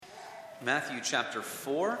Matthew chapter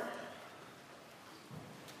 4.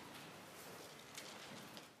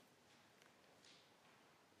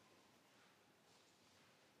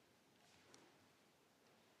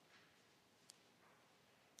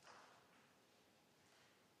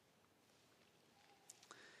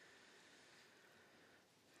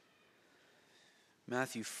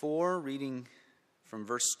 Matthew 4, reading from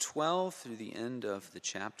verse 12 through the end of the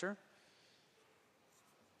chapter.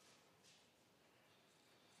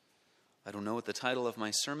 I don't know what the title of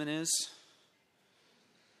my sermon is,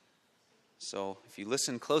 so if you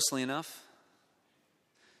listen closely enough,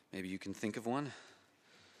 maybe you can think of one.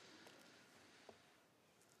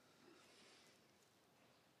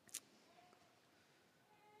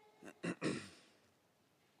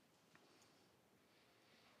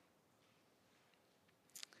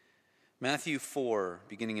 Matthew 4,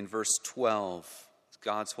 beginning in verse 12. It's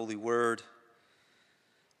God's holy word,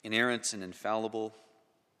 inerrant and infallible,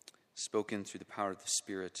 spoken through the power of the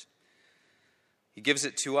Spirit. He gives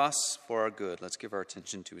it to us for our good. Let's give our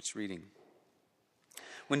attention to its reading.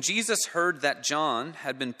 When Jesus heard that John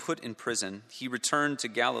had been put in prison, he returned to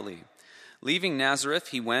Galilee. Leaving Nazareth,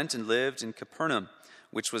 he went and lived in Capernaum,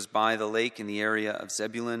 which was by the lake in the area of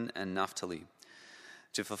Zebulun and Naphtali,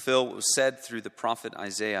 to fulfill what was said through the prophet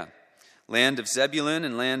Isaiah. Land of Zebulun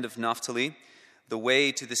and land of Naphtali, the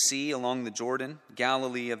way to the sea along the Jordan,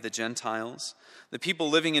 Galilee of the Gentiles. The people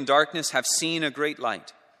living in darkness have seen a great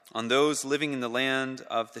light. On those living in the land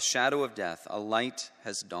of the shadow of death, a light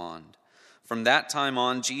has dawned. From that time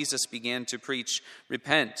on, Jesus began to preach,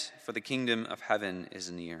 "Repent, for the kingdom of heaven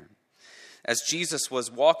is near." As Jesus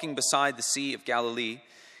was walking beside the Sea of Galilee,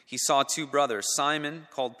 he saw two brothers, Simon,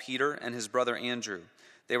 called Peter, and his brother Andrew.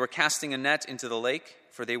 They were casting a net into the lake,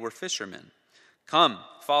 for they were fishermen. "Come,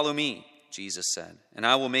 follow me," Jesus said, "and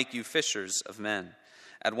I will make you fishers of men."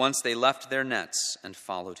 At once they left their nets and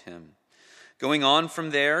followed him. Going on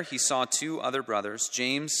from there, he saw two other brothers,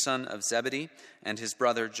 James, son of Zebedee, and his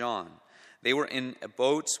brother John. They were in a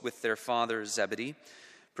boat with their father Zebedee,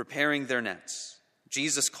 preparing their nets.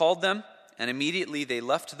 Jesus called them, and immediately they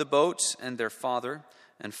left the boat and their father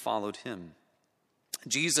and followed him.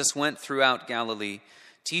 Jesus went throughout Galilee,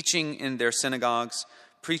 teaching in their synagogues,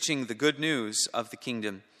 preaching the good news of the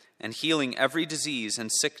kingdom, and healing every disease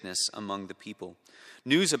and sickness among the people.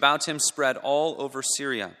 News about him spread all over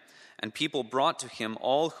Syria, and people brought to him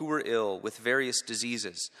all who were ill with various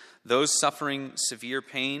diseases, those suffering severe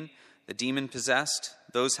pain, the demon-possessed,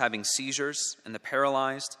 those having seizures, and the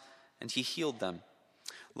paralyzed, and he healed them.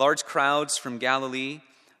 Large crowds from Galilee,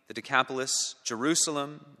 the Decapolis,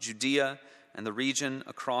 Jerusalem, Judea, and the region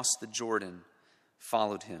across the Jordan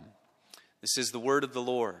followed him. This is the word of the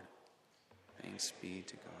Lord. Thanks be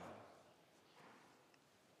to God.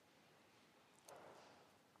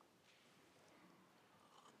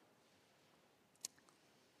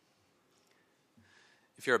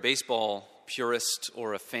 If you're a baseball purist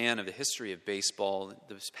or a fan of the history of baseball,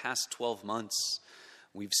 this past 12 months,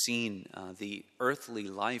 we've seen the earthly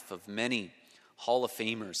life of many Hall of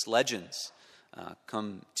Famers, legends,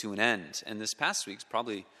 come to an end. And this past week's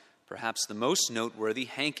probably perhaps the most noteworthy.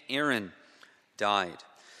 Hank Aaron died.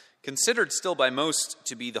 Considered still by most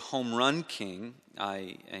to be the home run king.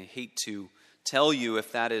 I hate to tell you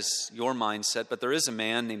if that is your mindset, but there is a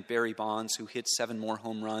man named Barry Bonds who hit 7 more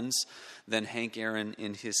home runs than Hank Aaron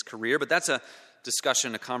in his career. But that's a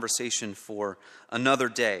discussion, a conversation for another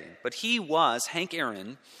day. But Hank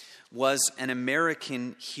Aaron was an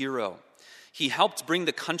American hero. He helped bring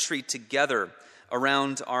the country together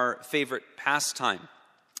around our favorite pastime.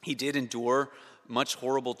 He did endure much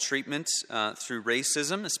horrible treatment through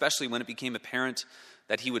racism, especially when it became apparent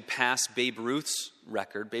that he would pass Babe Ruth's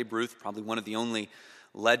record. Babe Ruth, probably one of the only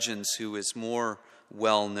legends who is more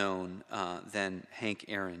well-known than Hank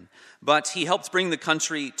Aaron. But he helped bring the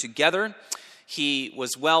country together. He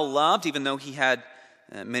was well-loved, even though he had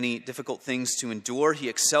many difficult things to endure. He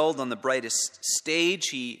excelled on the brightest stage.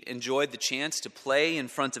 He enjoyed the chance to play in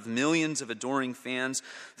front of millions of adoring fans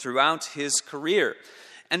throughout his career.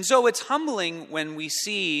 And so it's humbling when we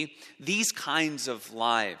see these kinds of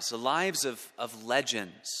lives, the lives of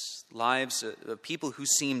legends, lives of people who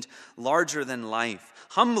seemed larger than life.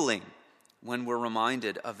 Humbling when we're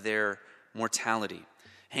reminded of their mortality.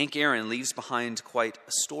 Hank Aaron leaves behind quite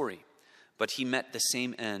a story, but he met the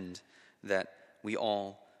same end that we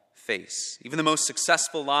all face. Even the most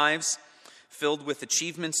successful lives, filled with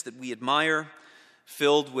achievements that we admire,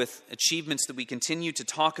 filled with achievements that we continue to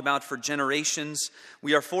talk about for generations,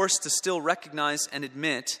 we are forced to still recognize and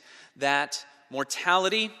admit that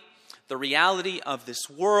mortality, the reality of this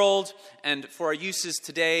world, and for our uses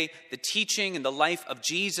today, the teaching and the life of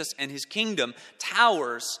Jesus and his kingdom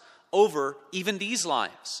towers over even these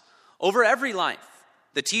lives, over every life.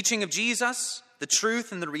 The teaching of Jesus, the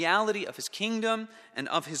truth and the reality of his kingdom and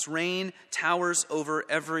of his reign towers over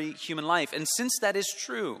every human life. And since that is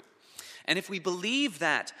true, and if we believe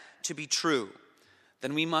that to be true,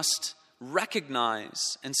 then we must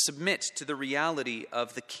recognize and submit to the reality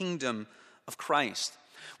of the kingdom of Christ.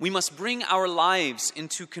 We must bring our lives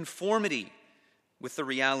into conformity with the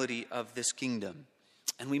reality of this kingdom.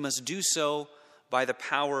 And we must do so by the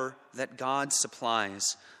power that God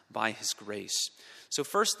supplies by his grace. So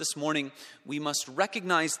first this morning, we must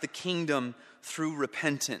recognize the kingdom through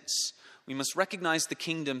repentance. We must recognize the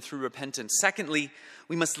kingdom through repentance. Secondly,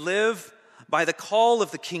 we must live by the call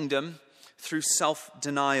of the kingdom through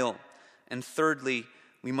self-denial. And thirdly,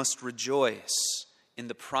 we must rejoice in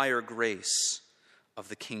the prior grace of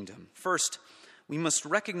the kingdom. First, we must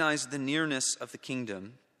recognize the nearness of the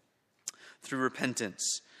kingdom through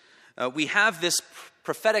repentance. We have this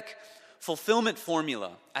prophetic fulfillment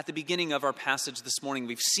formula at the beginning of our passage this morning.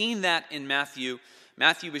 We've seen that in Matthew.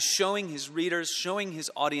 Matthew is showing his readers, showing his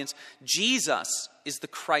audience, Jesus is the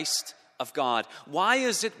Christ of God. Why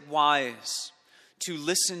is it wise to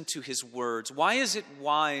listen to his words? Why is it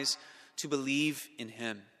wise to believe in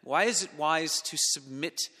him? Why is it wise to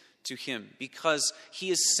submit to him? Because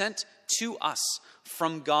he is sent to us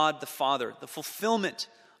from God the Father, the fulfillment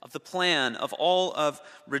of the plan of all of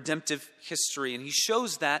redemptive history. And he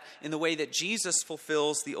shows that in the way that Jesus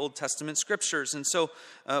fulfills the Old Testament scriptures. And so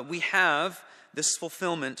we have this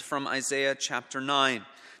fulfillment from Isaiah chapter 9.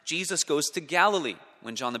 Jesus goes to Galilee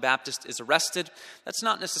when John the Baptist is arrested. That's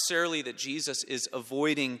not necessarily that Jesus is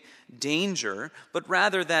avoiding danger, but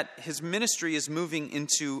rather that his ministry is moving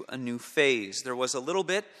into a new phase. There was a little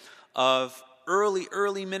bit of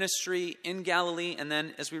early ministry in Galilee, and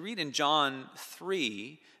then as we read in John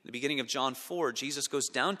 3, the beginning of John 4, Jesus goes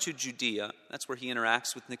down to Judea. That's where he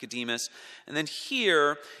interacts with Nicodemus. And then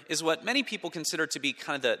here is what many people consider to be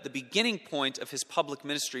kind of the beginning point of his public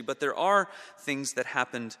ministry, but there are things that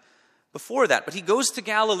happened before that. But he goes to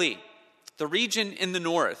Galilee, the region in the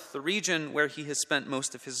north, the region where he has spent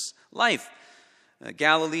most of his life.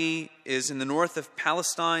 Galilee is in the north of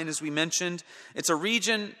Palestine, as we mentioned. It's a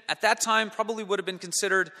region at that time probably would have been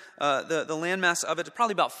considered the landmass of it,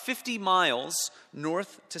 probably about 50 miles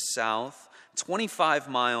north to south, 25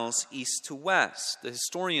 miles east to west. The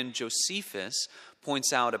historian Josephus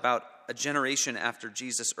points out about a generation after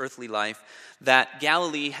Jesus' earthly life that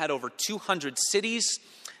Galilee had over 200 cities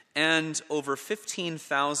and over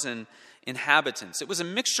 15,000 inhabitants. It was a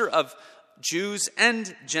mixture of Jews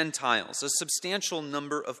and Gentiles, a substantial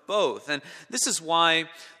number of both. And this is why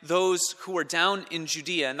those who are down in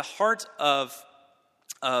Judea, in the heart of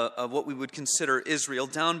what we would consider Israel,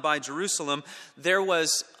 down by Jerusalem, there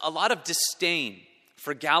was a lot of disdain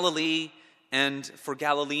for Galilee and for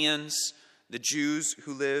Galileans, the Jews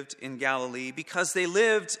who lived in Galilee, because they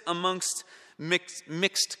lived amongst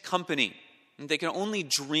mixed company. And they can only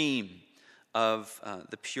dream of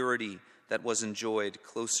the purity that was enjoyed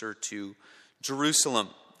closer to Jerusalem.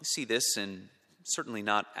 You see this in certainly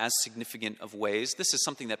not as significant of ways. This is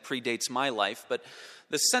something that predates my life, but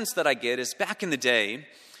the sense that I get is back in the day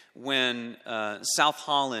when South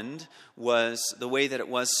Holland was the way that it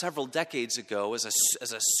was several decades ago as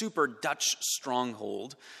a super Dutch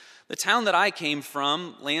stronghold, the town that I came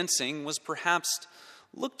from, Lansing, was perhaps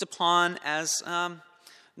looked upon as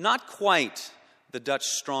not quite the Dutch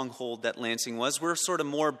stronghold that Lansing was. We're sort of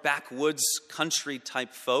more backwoods country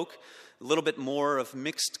type folk, a little bit more of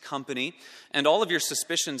mixed company. And all of your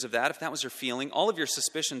suspicions of that, if that was your feeling, all of your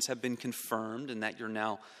suspicions have been confirmed in that you're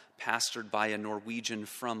now pastored by a Norwegian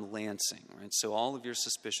from Lansing, right? So all of your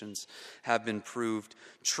suspicions have been proved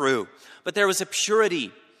true. But there was a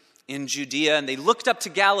purity in Judea, and they looked up to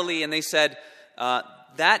Galilee and they said,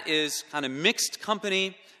 that is kind of mixed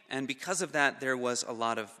company. And because of that, there was a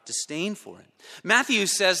lot of disdain for it. Matthew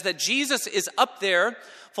says that Jesus is up there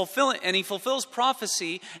and he fulfills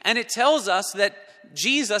prophecy, and it tells us that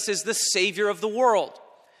Jesus is the Savior of the world.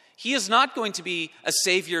 He is not going to be a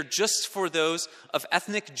Savior just for those of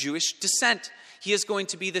ethnic Jewish descent. He is going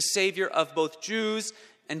to be the Savior of both Jews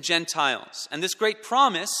and Gentiles. And this great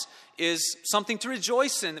promise is something to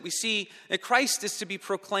rejoice in, that we see that Christ is to be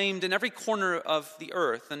proclaimed in every corner of the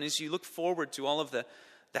earth. And as you look forward to all of the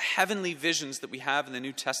heavenly visions that we have in the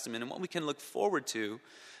New Testament, and what we can look forward to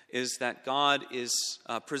is that God is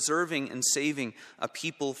preserving and saving a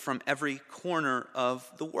people from every corner of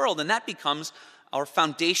the world. And that becomes our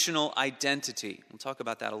foundational identity. We'll talk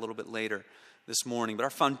about that a little bit later this morning. But our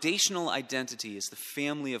foundational identity is the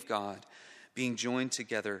family of God being joined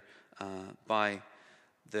together by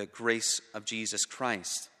the grace of Jesus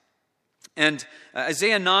Christ. And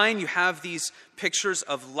Isaiah 9, you have these pictures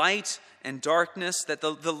of light and darkness, that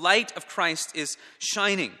the light of Christ is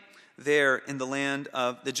shining there in the land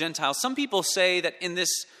of the Gentiles. Some people say that in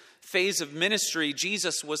this phase of ministry,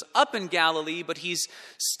 Jesus was up in Galilee, but he's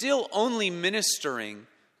still only ministering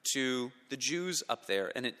to the Jews up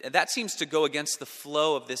there. And that seems to go against the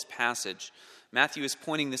flow of this passage. Matthew is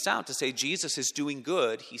pointing this out to say Jesus is doing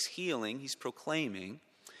good, he's healing, he's proclaiming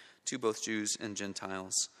to both Jews and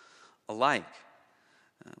Gentiles alike.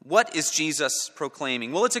 What is Jesus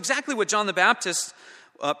proclaiming? Well, it's exactly what John the Baptist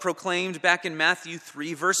proclaimed back in Matthew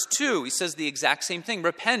 3, verse 2. He says the exact same thing.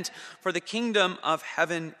 Repent, for the kingdom of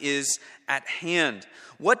heaven is at hand.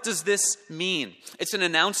 What does this mean? It's an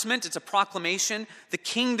announcement. It's a proclamation. The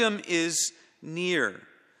kingdom is near.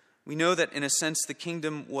 We know that in a sense the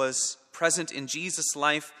kingdom was present in Jesus'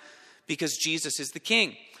 life because Jesus is the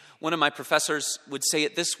king. One of my professors would say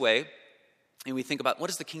it this way, and we think about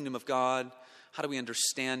what is the kingdom of God? How do we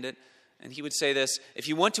understand it? And he would say this: if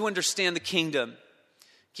you want to understand the kingdom,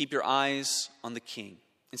 keep your eyes on the king.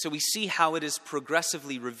 And so we see how it is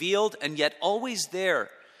progressively revealed and yet always there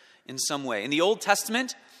in some way. In the Old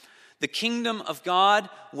Testament, the kingdom of God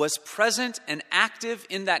was present and active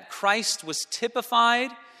in that Christ was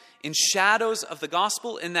typified in shadows of the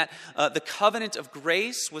gospel, in that the covenant of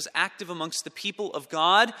grace was active amongst the people of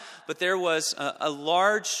God, but there was a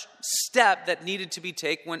large step that needed to be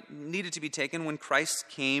taken when Christ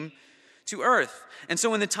came to earth. And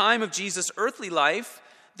so in the time of Jesus' earthly life,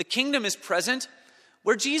 the kingdom is present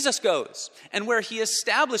where Jesus goes and where he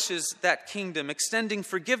establishes that kingdom, extending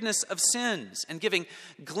forgiveness of sins and giving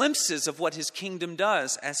glimpses of what his kingdom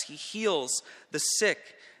does as he heals the sick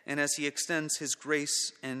and as he extends his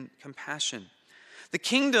grace and compassion. The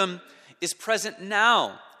kingdom is present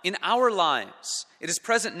now in our lives. It is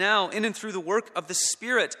present now in and through the work of the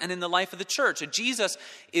Spirit and in the life of the church. Jesus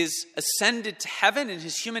is ascended to heaven. In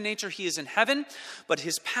his human nature, he is in heaven, but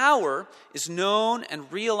his power is known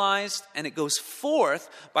and realized, and it goes forth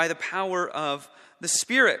by the power of the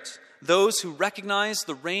Spirit. Those who recognize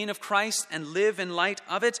the reign of Christ and live in light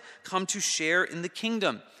of it come to share in the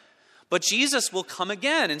kingdom. But Jesus will come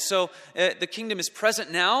again, and so the kingdom is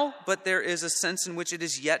present now, but there is a sense in which it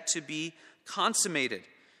is yet to be consummated.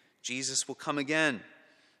 Jesus will come again,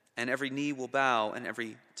 and every knee will bow, and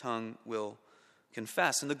every tongue will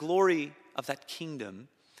confess. And the glory of that kingdom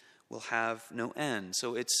will have no end.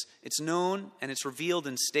 So it's known and it's revealed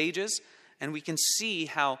in stages, and we can see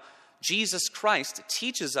how Jesus Christ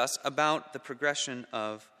teaches us about the progression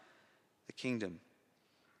of the kingdom.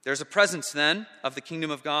 There's a presence then of the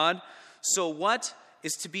kingdom of God. So what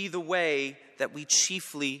is to be the way that we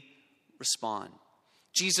chiefly respond?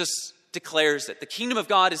 Jesus declares that the kingdom of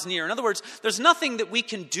God is near. In other words, there's nothing that we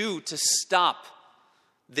can do to stop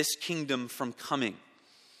this kingdom from coming.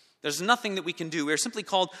 There's nothing that we can do. We are simply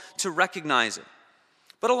called to recognize it.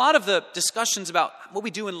 But a lot of the discussions about what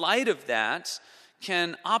we do in light of that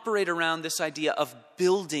can operate around this idea of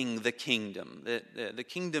building the kingdom. The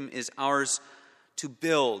kingdom is ours to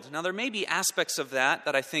build. Now, there may be aspects of that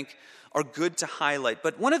I think are good to highlight,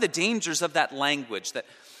 but one of the dangers of that language, that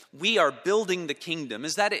we are building the kingdom,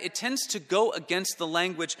 is that it tends to go against the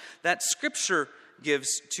language that Scripture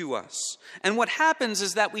gives to us. And what happens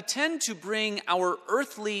is that we tend to bring our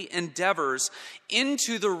earthly endeavors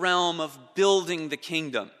into the realm of building the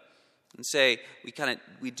kingdom and say,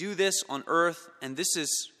 we do this on earth, and this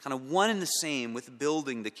is kind of one and the same with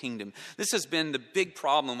building the kingdom. This has been the big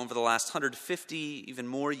problem over the last 150, even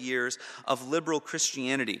more years of liberal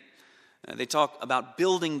Christianity. They talk about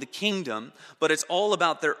building the kingdom, but it's all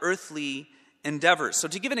about their earthly endeavors. So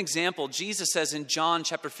to give an example, Jesus says in John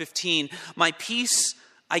chapter 15, "My peace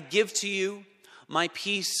I give to you, my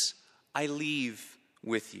peace I leave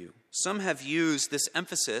with you." Some have used this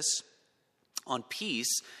emphasis on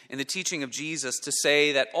peace in the teaching of Jesus to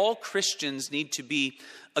say that all Christians need to be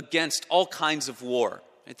against all kinds of war.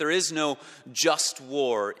 There is no just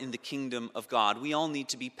war in the kingdom of God. We all need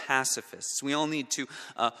to be pacifists. We all need to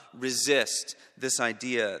resist this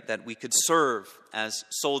idea that we could serve as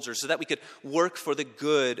soldiers so that we could work for the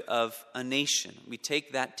good of a nation. We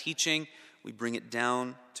take that teaching, we bring it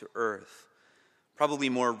down to earth. Probably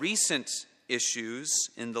more recent issues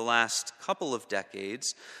in the last couple of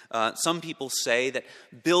decades, some people say that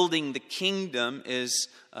building the kingdom is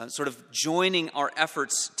sort of joining our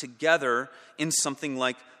efforts together in something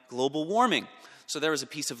like global warming. So there was a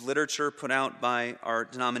piece of literature put out by our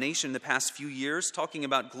denomination in the past few years talking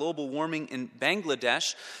about global warming in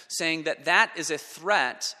Bangladesh, saying that that is a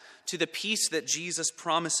threat to the peace that Jesus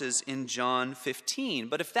promises in John 15.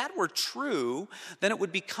 But if that were true, then it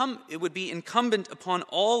would be incumbent upon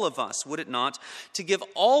all of us, would it not, to give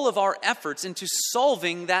all of our efforts into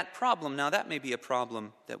solving that problem. Now, that may be a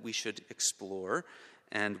problem that we should explore,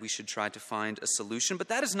 and we should try to find a solution. But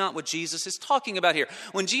that is not what Jesus is talking about here.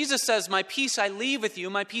 When Jesus says, "My peace I leave with you,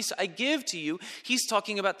 my peace I give to you," he's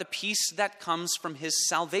talking about the peace that comes from his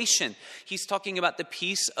salvation. He's talking about the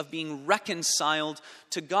peace of being reconciled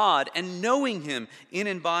to God and knowing him in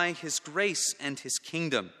and by his grace and his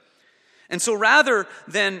kingdom. And so rather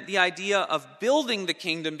than the idea of building the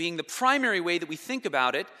kingdom being the primary way that we think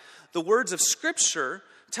about it, the words of Scripture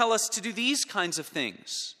tell us to do these kinds of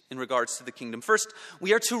things in regards to the kingdom. First,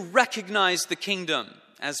 we are to recognize the kingdom,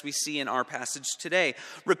 as we see in our passage today.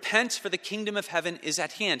 Repent, for the kingdom of heaven is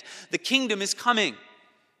at hand. The kingdom is coming,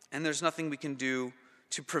 and there's nothing we can do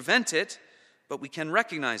to prevent it, but we can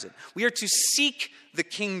recognize it. We are to seek the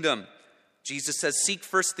kingdom. Jesus says, "Seek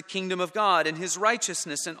first the kingdom of God and his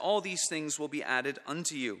righteousness, and all these things will be added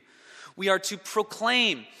unto you." We are to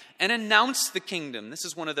proclaim and announce the kingdom. This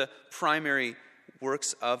is one of the primary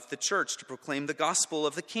works of the church, to proclaim the gospel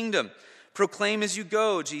of the kingdom. Proclaim as you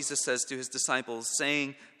go, Jesus says to his disciples,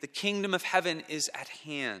 saying, "The kingdom of heaven is at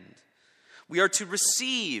hand." We are to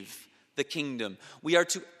receive the kingdom. We are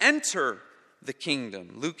to enter the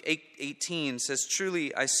kingdom. Luke 8:18 says,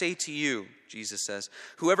 "Truly I say to you," Jesus says,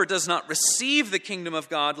 "whoever does not receive the kingdom of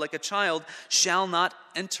God like a child shall not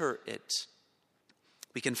enter it."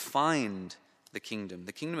 We can find the kingdom.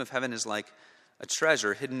 The kingdom of heaven is like a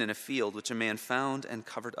treasure hidden in a field, which a man found and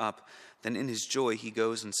covered up. Then in his joy he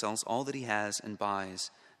goes and sells all that he has and buys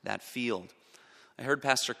that field. I heard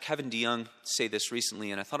Pastor Kevin DeYoung say this recently,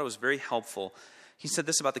 and I thought it was very helpful. He said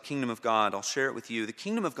this about the kingdom of God. I'll share it with you. The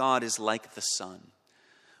kingdom of God is like the sun.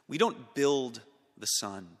 We don't build the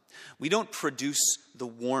sun. We don't produce the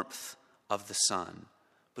warmth of the sun,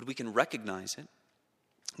 but we can recognize it.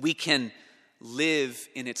 We can live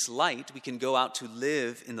in its light. We can go out to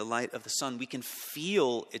live in the light of the sun. We can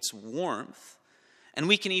feel its warmth, and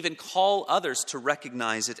we can even call others to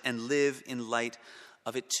recognize it and live in light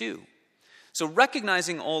of it too. So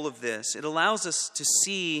recognizing all of this, it allows us to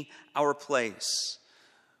see our place.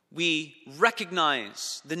 We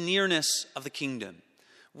recognize the nearness of the kingdom.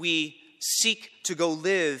 We seek to go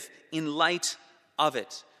live in light of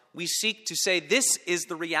it. We seek to say, this is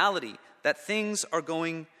the reality, that things are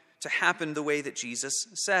going to happen the way that Jesus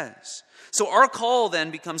says. So our call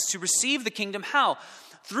then becomes to receive the kingdom. How?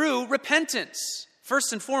 Through repentance.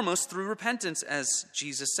 First and foremost, through repentance, as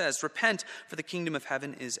Jesus says. Repent, for the kingdom of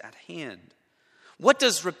heaven is at hand. What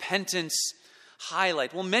does repentance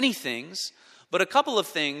highlight? Well, many things, but a couple of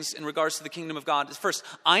things in regards to the kingdom of God. First,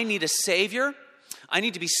 I need a Savior. I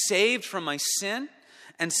need to be saved from my sin.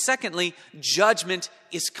 And secondly, judgment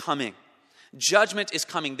is coming. Judgment is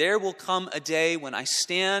coming. There will come a day when I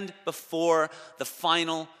stand before the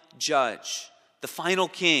final judge, the final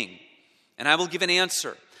king, and I will give an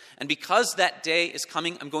answer. And because that day is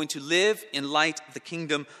coming, I'm going to live in light of the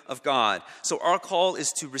kingdom of God. So our call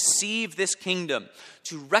is to receive this kingdom,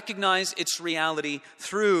 to recognize its reality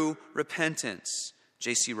through repentance.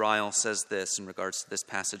 J.C. Ryle says this in regards to this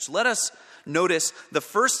passage. Let us notice the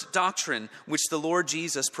first doctrine which the Lord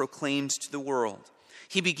Jesus proclaimed to the world.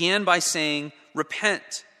 He began by saying,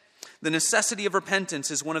 "Repent." The necessity of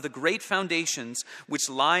repentance is one of the great foundations which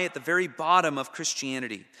lie at the very bottom of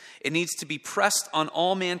Christianity. It needs to be pressed on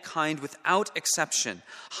all mankind without exception.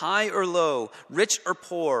 High or low, rich or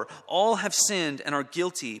poor, all have sinned and are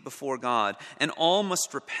guilty before God, and all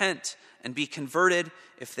must repent and be converted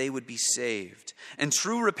if they would be saved. And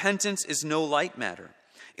true repentance is no light matter.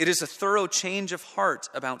 It is a thorough change of heart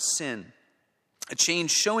about sin. A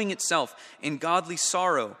change showing itself in godly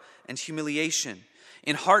sorrow and humiliation,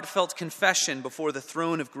 in heartfelt confession before the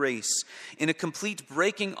throne of grace, in a complete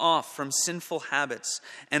breaking off from sinful habits,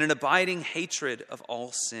 and an abiding hatred of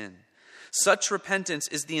all sin. Such repentance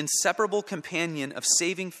is the inseparable companion of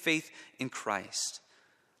saving faith in Christ.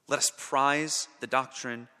 Let us prize the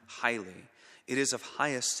doctrine highly. It is of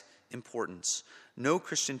highest importance. No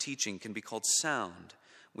Christian teaching can be called sound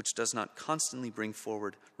which does not constantly bring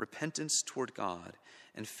forward repentance toward God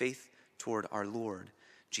and faith toward our Lord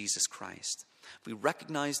Jesus Christ. If we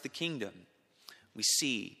recognize the kingdom, we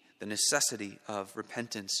see the necessity of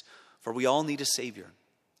repentance, for we all need a Savior.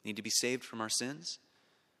 We need to be saved from our sins,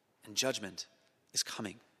 and judgment is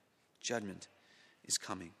coming. Judgment is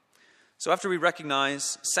coming. So after we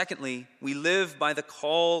recognize, secondly, we live by the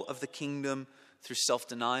call of the kingdom through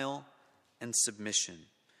self-denial and submission.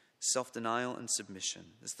 Self-denial and submission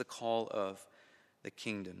is the call of the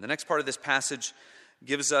kingdom. The next part of this passage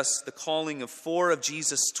gives us the calling of 4 of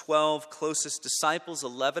Jesus' 12 closest disciples,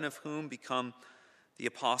 11 of whom become the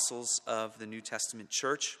apostles of the New Testament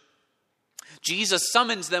church. Jesus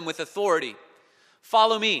summons them with authority.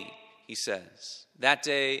 Follow me, he says. In that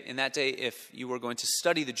day, if you were going to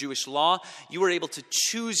study the Jewish law, you were able to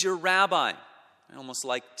choose your rabbi. Almost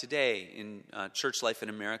like today in church life in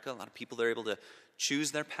America, a lot of people are able to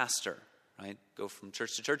choose their pastor, right? Go from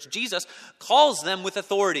church to church. Jesus calls them with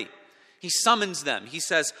authority. He summons them. He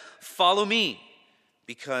says, follow me,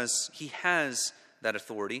 because he has that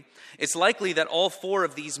authority. It's likely that all 4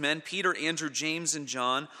 of these men, Peter, Andrew, James, and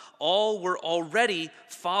John, all were already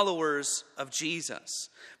followers of Jesus.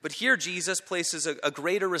 But here Jesus places a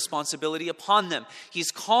greater responsibility upon them.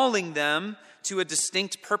 He's calling them to a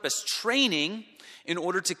distinct purpose, training in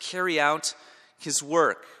order to carry out his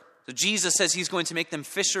work. So Jesus says he's going to make them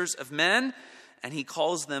fishers of men, and he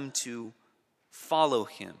calls them to follow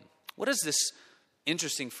him. What does this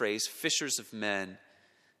interesting phrase, fishers of men,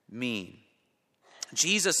 mean?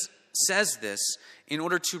 Jesus says this in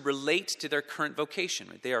order to relate to their current vocation.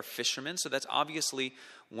 Right? They are fishermen, so that's obviously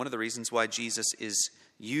one of the reasons why Jesus is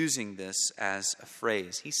using this as a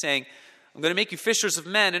phrase. He's saying, I'm going to make you fishers of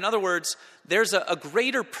men. In other words, there's a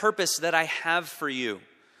greater purpose that I have for you.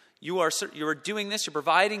 You are doing this, you're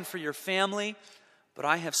providing for your family, but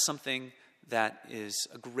I have something that is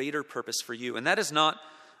a greater purpose for you. And that is not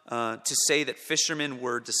to say that fishermen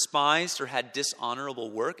were despised or had dishonorable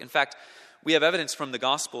work. In fact, we have evidence from the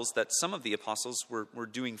Gospels that some of the apostles were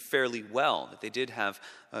doing fairly well, that they did have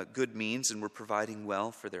good means and were providing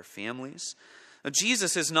well for their families. Now,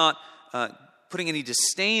 Jesus is not putting any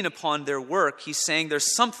disdain upon their work. He's saying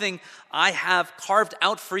there's something I have carved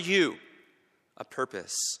out for you, a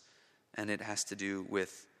purpose, and it has to do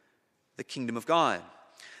with the kingdom of God.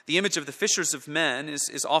 The image of the fishers of men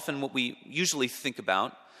is often what we usually think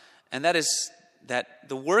about, and that is that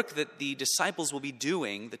the work that the disciples will be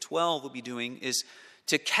doing, the 12 will be doing, is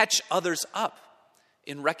to catch others up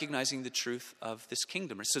in recognizing the truth of this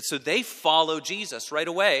kingdom. So they follow Jesus right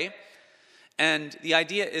away. And the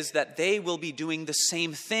idea is that they will be doing the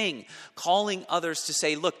same thing, calling others to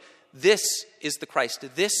say, look, this is the Christ,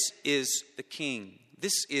 this is the King,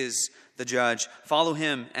 this is the Judge. Follow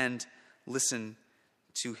him and listen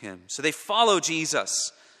to him. So they follow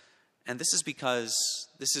Jesus. And this is because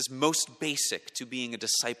this is most basic to being a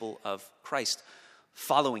disciple of Christ,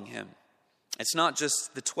 following him. It's not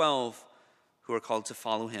just the 12 who are called to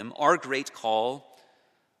follow him. Our great call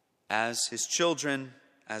as his children,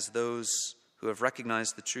 as those who have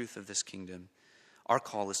recognized the truth of this kingdom, our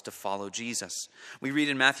call is to follow Jesus. We read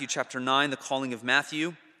in Matthew chapter 9, the calling of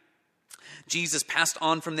Matthew. Jesus passed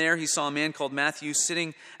on from there. He saw a man called Matthew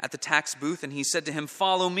sitting at the tax booth, and he said to him,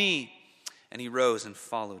 follow me. And he rose and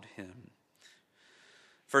followed him.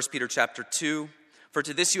 1 Peter chapter 2, for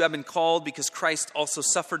to this you have been called, because Christ also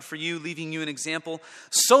suffered for you, leaving you an example,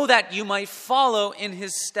 so that you might follow in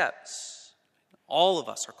his steps. All of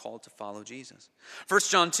us are called to follow Jesus. 1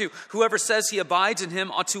 John 2, whoever says he abides in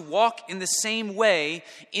him ought to walk in the same way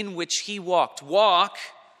in which he walked. Walk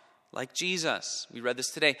like Jesus. We read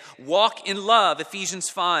this today. Walk in love, Ephesians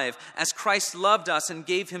 5, as Christ loved us and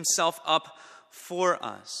gave himself up for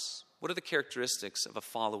us. What are the characteristics of a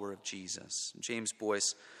follower of Jesus? James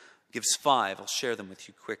Boyce gives 5. I'll share them with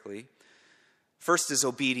you quickly. First is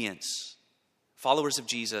obedience. Followers of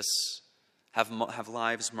Jesus have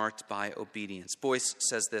lives marked by obedience. Boyce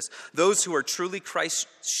says this, those who are truly Christ's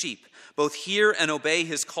sheep both hear and obey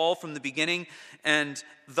his call from the beginning, and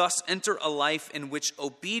thus enter a life in which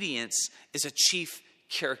obedience is a chief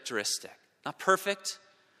characteristic. Not perfect,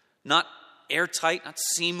 not airtight, not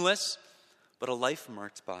seamless, but a life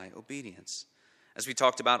marked by obedience. As we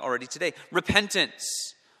talked about already today,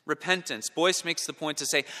 repentance. Boyce makes the point to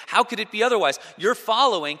say, how could it be otherwise? You're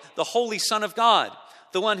following the Holy Son of God,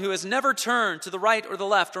 the one who has never turned to the right or the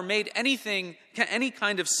left or made any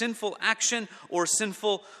kind of sinful action or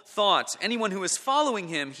sinful thoughts. Anyone who is following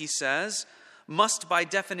him, he says, must by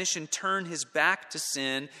definition turn his back to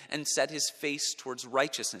sin and set his face towards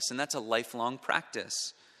righteousness. And that's a lifelong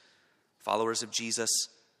practice. Followers of Jesus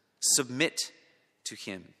submit to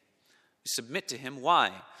him. We submit to him.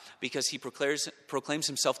 Why? Because he proclaims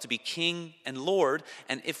himself to be King and Lord.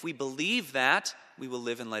 And if we believe that, we will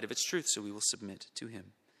live in light of its truth, so we will submit to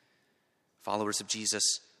him. Followers of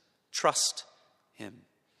Jesus trust him.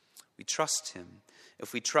 We trust him.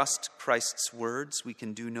 If we trust Christ's words, we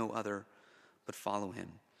can do no other but follow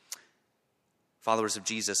him. Followers of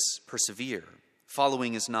Jesus persevere.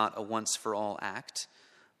 Following is not a once-for-all act,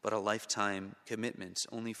 but a lifetime commitment,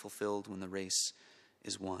 only fulfilled when the race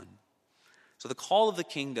is won. So the call of the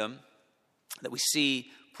kingdom that we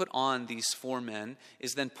see put on these 4 men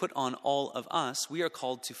is then put on all of us. We are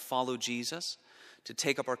called to follow Jesus, to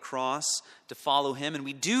take up our cross, to follow him. And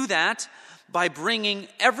we do that by bringing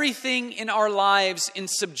everything in our lives in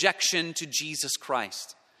subjection to Jesus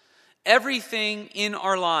Christ. Everything in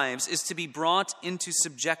our lives is to be brought into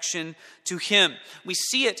subjection to him. We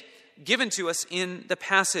see it given to us in the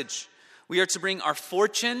passage. We are to bring our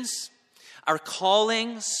fortunes, our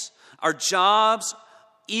callings, our jobs,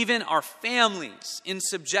 even our families in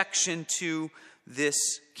subjection to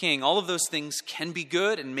this king. All of those things can be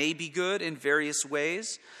good and may be good in various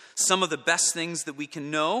ways. Some of the best things that we can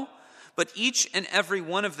know, but each and every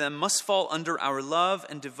one of them must fall under our love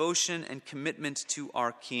and devotion and commitment to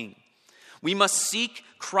our king. We must seek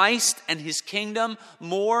Christ and his kingdom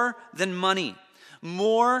more than money,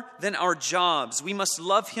 more than our jobs. We must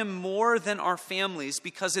love him more than our families,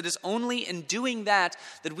 because it is only in doing that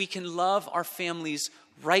that we can love our families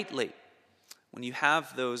rightly. When you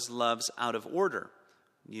have those loves out of order,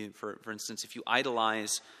 for instance, if you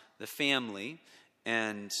idolize the family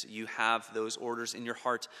and you have those orders in your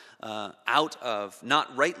heart out of,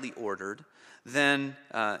 not rightly ordered, then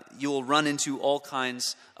you will run into all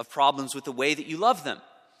kinds of problems with the way that you love them.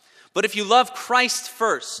 But if you love Christ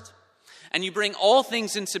first, and you bring all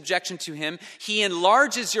things in subjection to him, he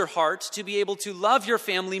enlarges your heart to be able to love your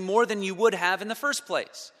family more than you would have in the first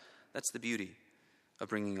place. That's the beauty of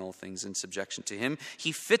bringing all things in subjection to him.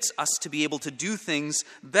 He fits us to be able to do things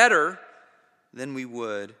better than we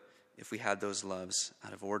would if we had those loves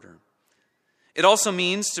out of order. It also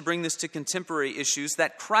means, to bring this to contemporary issues,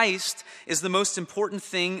 that Christ is the most important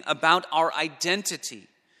thing about our identity.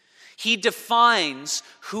 He defines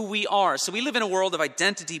who we are. So we live in a world of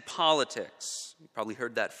identity politics. You probably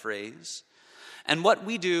heard that phrase. And what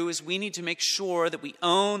we do is we need to make sure that we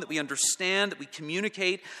own, that we understand, that we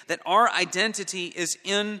communicate, that our identity is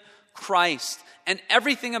in Christ. And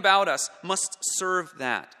everything about us must serve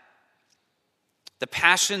that. The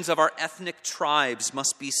passions of our ethnic tribes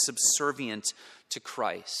must be subservient to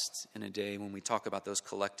Christ in a day when we talk about those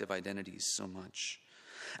collective identities so much.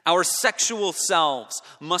 Our sexual selves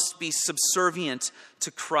must be subservient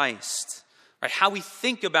to Christ. Right? How we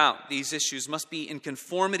think about these issues must be in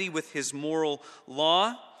conformity with his moral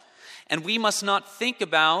law. And we must not think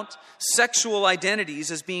about sexual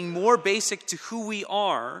identities as being more basic to who we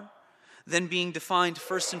are than being defined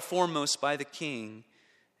first and foremost by the king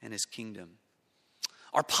and his kingdom.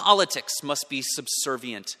 Our politics must be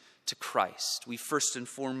subservient to Christ. We first and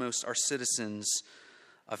foremost are citizens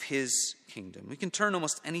of his kingdom. We can turn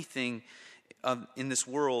almost anything in this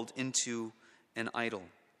world into an idol.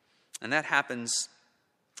 And that happens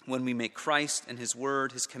when we make Christ and his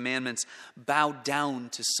word, his commandments, bow down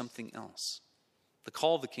to something else. The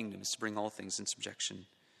call of the kingdom is to bring all things in subjection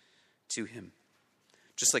to him.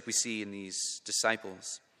 Just like we see in these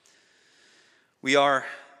disciples. We are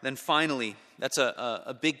then finally, that's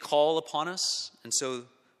a big call upon us. And so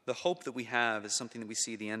the hope that we have is something that we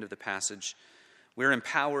see at the end of the passage. We're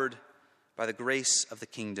empowered by the grace of the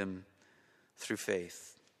kingdom through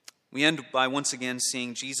faith. We end by once again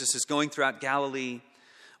seeing Jesus is going throughout Galilee,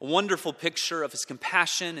 a wonderful picture of his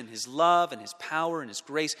compassion and his love and his power and his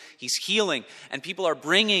grace. He's healing, and people are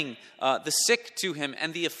bringing the sick to him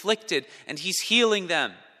and the afflicted, and he's healing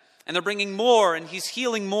them. And they're bringing more, and he's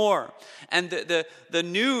healing more. And the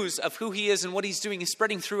news of who he is and what he's doing is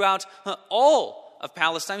spreading throughout all of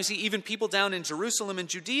Palestine. You see, even people down in Jerusalem and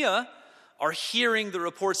Judea are hearing the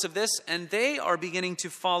reports of this, and they are beginning to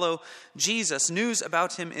follow Jesus. News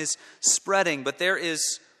about him is spreading, but there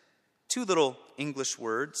is 2 little English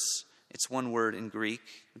words. It's 1 word in Greek.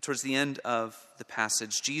 And towards the end of the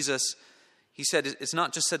passage, Jesus, he said, it's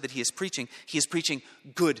not just said that he is preaching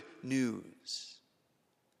good news.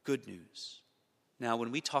 Good news. Now, when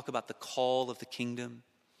we talk about the call of the kingdom,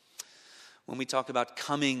 when we talk about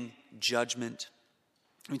coming judgment,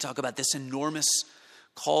 when we talk about this enormous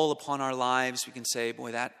call upon our lives, we can say,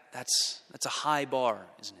 boy, that's a high bar,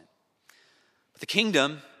 isn't it? But the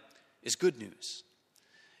kingdom is good news.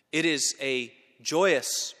 It is a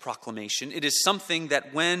joyous proclamation. It is something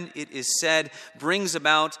that, when it is said, brings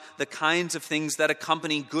about the kinds of things that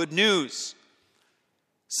accompany good news: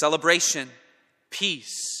 celebration,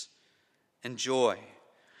 peace, and joy.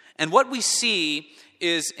 And what we see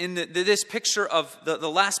is in this picture of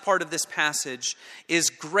the last part of this passage is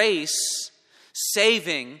grace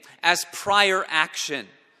saving as prior action.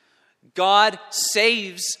 God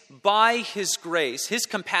saves by his grace. His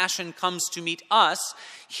compassion comes to meet us.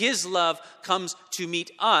 His love comes to meet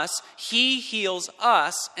us. He heals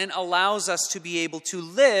us and allows us to be able to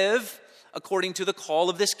live according to the call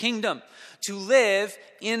of this kingdom, to live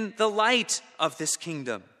in the light of this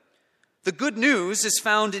kingdom. The good news is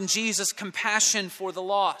found in Jesus' compassion for the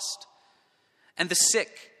lost and the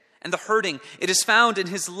sick and the hurting. It is found in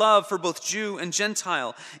his love for both Jew and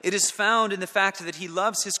Gentile. It is found in the fact that he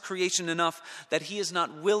loves his creation enough that he is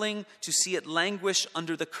not willing to see it languish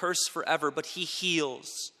under the curse forever, but he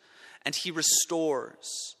heals and he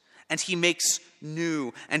restores and he makes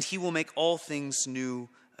new, and he will make all things new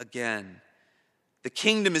again. The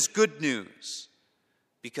kingdom is good news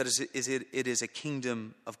because it is a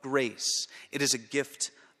kingdom of grace. It is a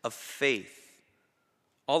gift of faith.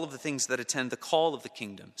 All of the things that attend the call of the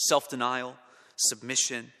kingdom, self-denial,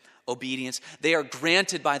 submission, obedience, they are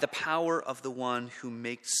granted by the power of the one who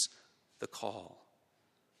makes the call.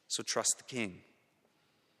 So trust the King.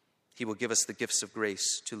 He will give us the gifts of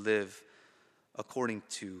grace to live according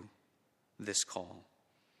to this call.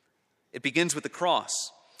 It begins with the cross.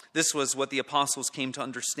 This was what the apostles came to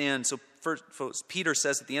understand. So Peter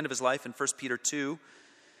says at the end of his life in 1 Peter 2,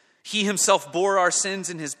 he himself bore our sins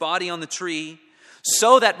in his body on the tree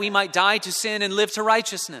so that we might die to sin and live to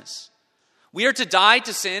righteousness. We are to die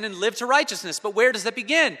to sin and live to righteousness. But where does that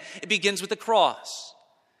begin? It begins with the cross.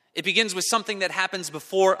 It begins with something that happens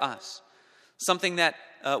before us. Something that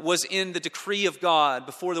was in the decree of God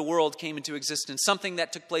before the world came into existence. Something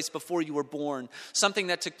that took place before you were born. Something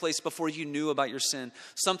that took place before you knew about your sin.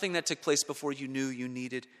 Something that took place before you knew you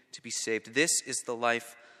needed to be saved. This is the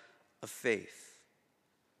life of faith.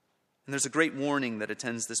 And there's a great warning that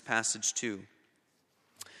attends this passage too.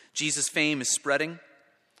 Jesus' fame is spreading,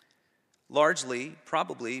 largely,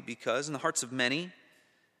 probably because, in the hearts of many,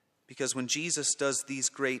 because when Jesus does these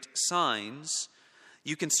great signs,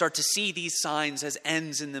 you can start to see these signs as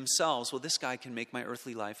ends in themselves. Well, this guy can make my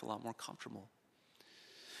earthly life a lot more comfortable.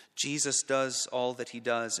 Jesus does all that he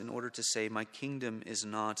does in order to say, my kingdom is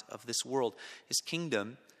not of this world. His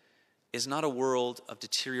kingdom is not a world of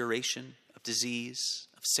deterioration, of disease,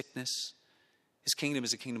 of sickness. His kingdom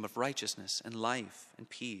is a kingdom of righteousness and life and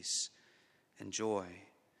peace and joy.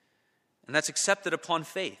 And that's accepted upon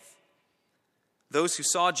faith. Those who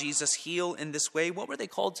saw Jesus heal in this way, what were they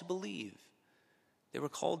called to believe? They were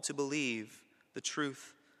called to believe the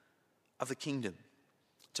truth of the kingdom,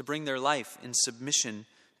 to bring their life in submission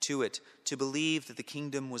to it, to believe that the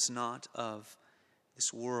kingdom was not of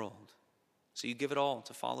this world. So you give it all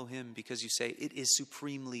to follow him because you say it is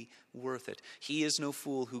supremely worth it. He is no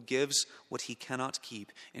fool who gives what he cannot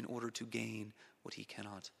keep in order to gain what he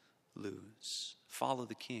cannot lose. Follow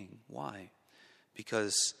the King. Why?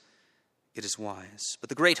 Because it is wise. But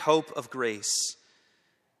the great hope of grace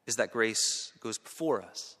is that grace goes before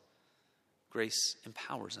us. Grace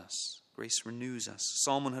empowers us. Grace renews us.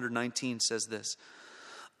 Psalm 119 says this,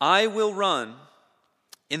 I will run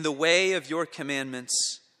in the way of your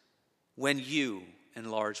commandments when you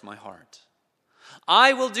enlarge my heart.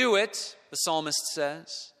 I will do it, the psalmist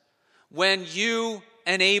says, when you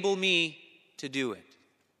enable me to do it.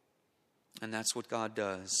 And that's what God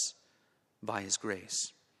does by his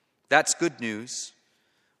grace. That's good news.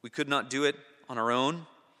 We could not do it on our own.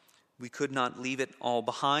 We could not leave it all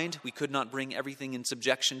behind. We could not bring everything in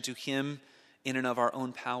subjection to him in and of our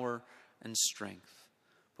own power and strength.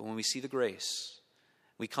 But when we see the grace,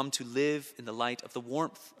 we come to live in the light of the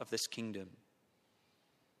warmth of this kingdom,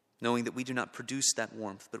 knowing that we do not produce that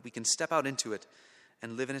warmth, but we can step out into it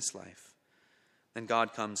and live in its life. Then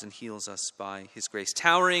God comes and heals us by his grace.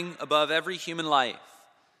 Towering above every human life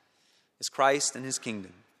is Christ and his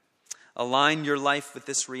kingdom. Align your life with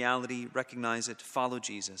this reality, recognize it, follow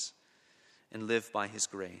Jesus, and live by his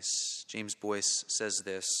grace. James Boyce says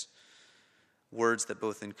this, words that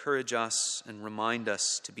both encourage us and remind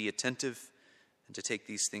us to be attentive and to take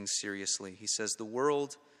these things seriously. He says, the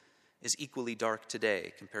world is equally dark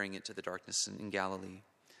today, comparing it to the darkness in Galilee.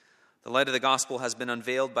 The light of the gospel has been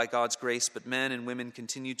unveiled by God's grace, but men and women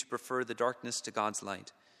continue to prefer the darkness to God's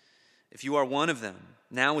light. If you are one of them,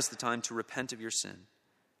 now is the time to repent of your sin,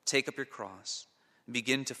 take up your cross, and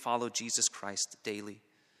begin to follow Jesus Christ daily.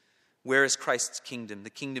 Where is Christ's kingdom? The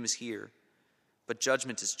kingdom is here, but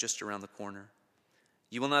judgment is just around the corner.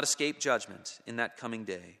 You will not escape judgment in that coming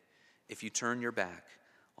day if you turn your back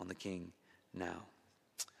on the King now.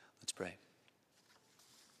 Let's pray.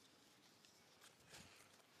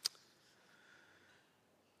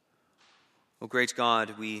 Oh, great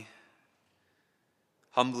God, we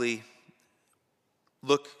humbly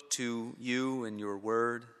look to you and your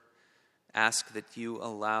word, ask that you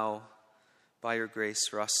allow by your grace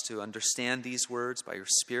for us to understand these words by your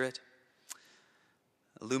Spirit.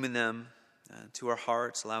 Illumine them to our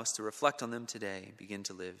hearts, allow us to reflect on them today and begin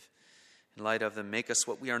to live in light of them. Make us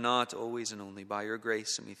what we are not, always and only by your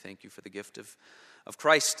grace, and we thank you for the gift of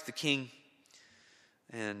Christ, the King,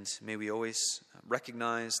 And may we always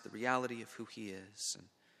recognize the reality of who he is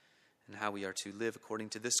and how we are to live according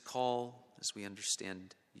to this call as we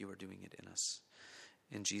understand you are doing it in us.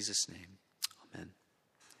 In Jesus' name, amen.